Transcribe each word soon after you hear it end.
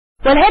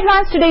Well,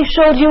 headlines today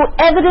showed you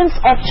evidence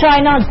of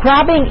China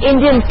grabbing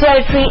Indian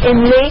territory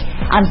in Leh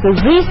and the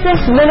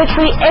recent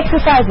military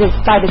exercises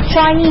by the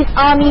Chinese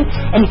army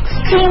in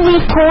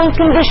extremely cold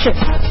conditions.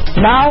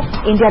 Now,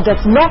 India does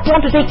not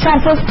want to take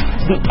chances.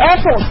 The Air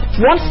Force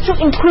wants to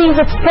increase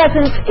its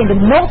presence in the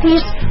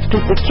northeast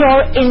to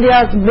secure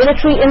India's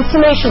military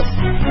installations.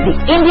 The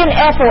Indian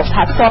Air Force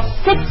has got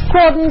 6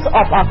 squadrons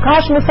of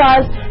Akash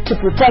missiles to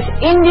protect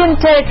Indian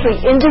territory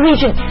in the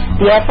region.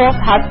 The Air Force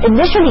has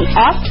initially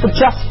asked for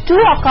just 2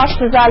 Akash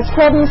missile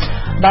squadrons,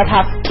 but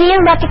have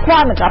scaled that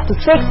requirement up to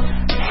 6,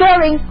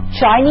 fearing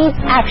Chinese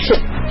action.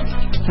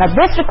 Now,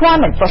 this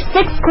requirement for 6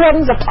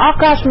 squadrons of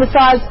Akash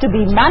missiles to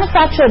be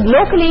manufactured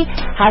locally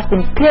has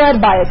been cleared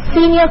by a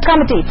senior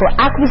committee for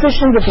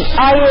acquisitions of the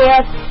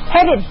IAS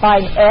headed by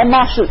an air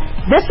marshal.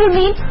 This will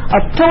mean a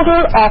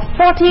total of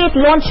 48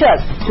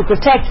 launchers to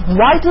protect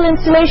vital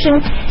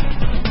installations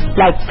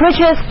like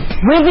bridges,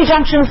 railway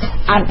junctions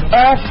and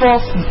Air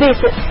Force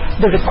bases.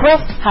 The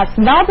request has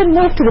now been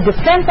moved to the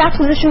Defence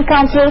Acquisition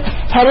Council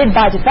headed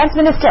by Defence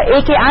Minister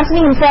A.K.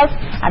 Antony himself,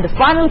 and the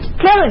final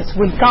clearance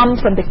will come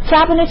from the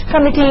Cabinet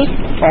Committee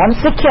on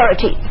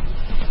Security.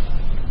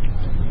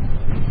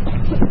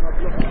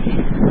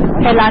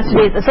 Headlines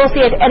Today's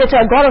Associate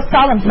Editor Gaurav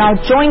Sawant now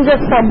joins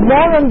us for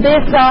more on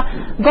this.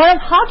 Gaurav,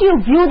 how do you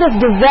view this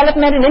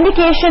development, an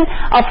indication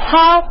of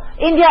how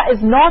India is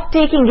not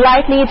taking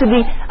lightly to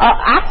the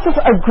acts of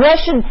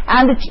aggression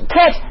and the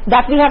threat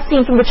that we have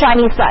seen from the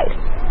Chinese side?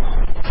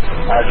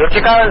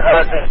 Ruchika,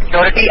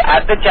 security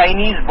at the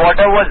Chinese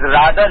border was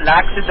rather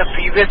lax in the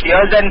previous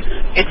years, and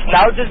it's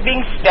now just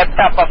being stepped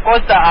up. Of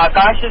course, the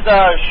Akash is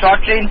a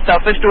short-range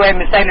surface-to-air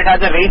missile. It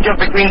has a range of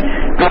between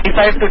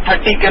 25 to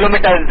 30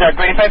 kilometers.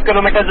 25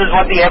 kilometers is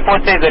what the Air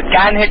Force says it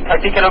can hit.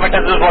 30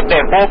 kilometers is what they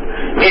hope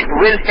it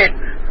will hit.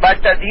 But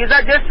these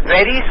are just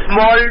very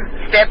small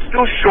steps to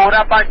shore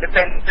up our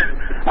defenses.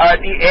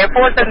 The Air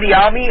Force and the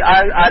Army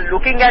are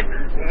looking at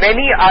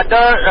many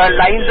other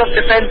lines of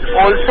defense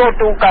also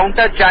to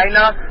counter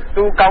China,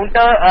 to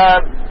counter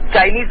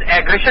Chinese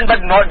aggression,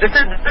 but this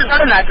is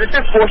not an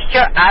aggressive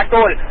posture at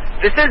all.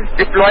 This is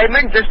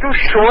deployment just to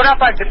shore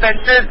up our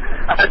defenses,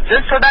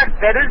 just so that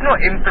there is no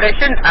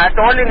impression at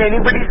all in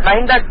anybody's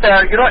mind that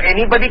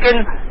anybody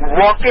can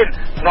walk in.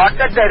 Not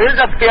that there is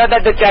a fear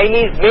that the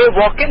Chinese may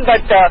walk in,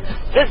 but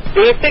just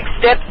basic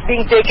steps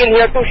being taken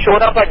here to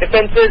shore up our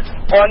defenses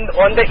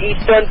on the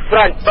eastern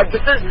front. But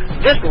this is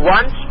just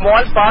one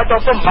small part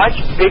of a much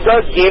bigger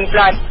game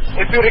plan.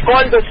 If you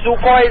recall, the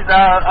Sukhois,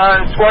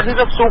 squadrons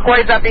of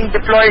Sukhois are being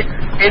deployed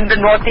in the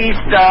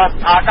northeast.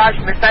 Akash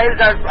missiles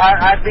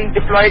are being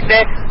deployed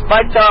there.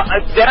 But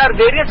there are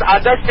various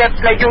other steps,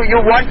 like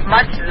you want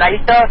much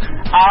lighter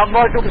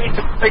armor to be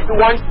deployed. You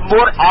want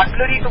more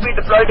artillery to be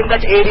deployed in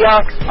that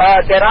area.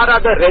 There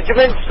are other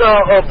regiments,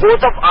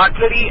 both of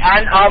artillery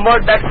and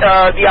armor, that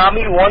the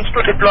army wants to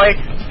deploy.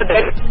 So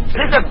there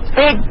is a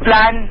big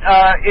plan.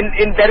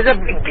 There is a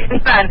big game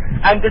plan,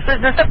 and this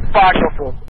is just a part of it.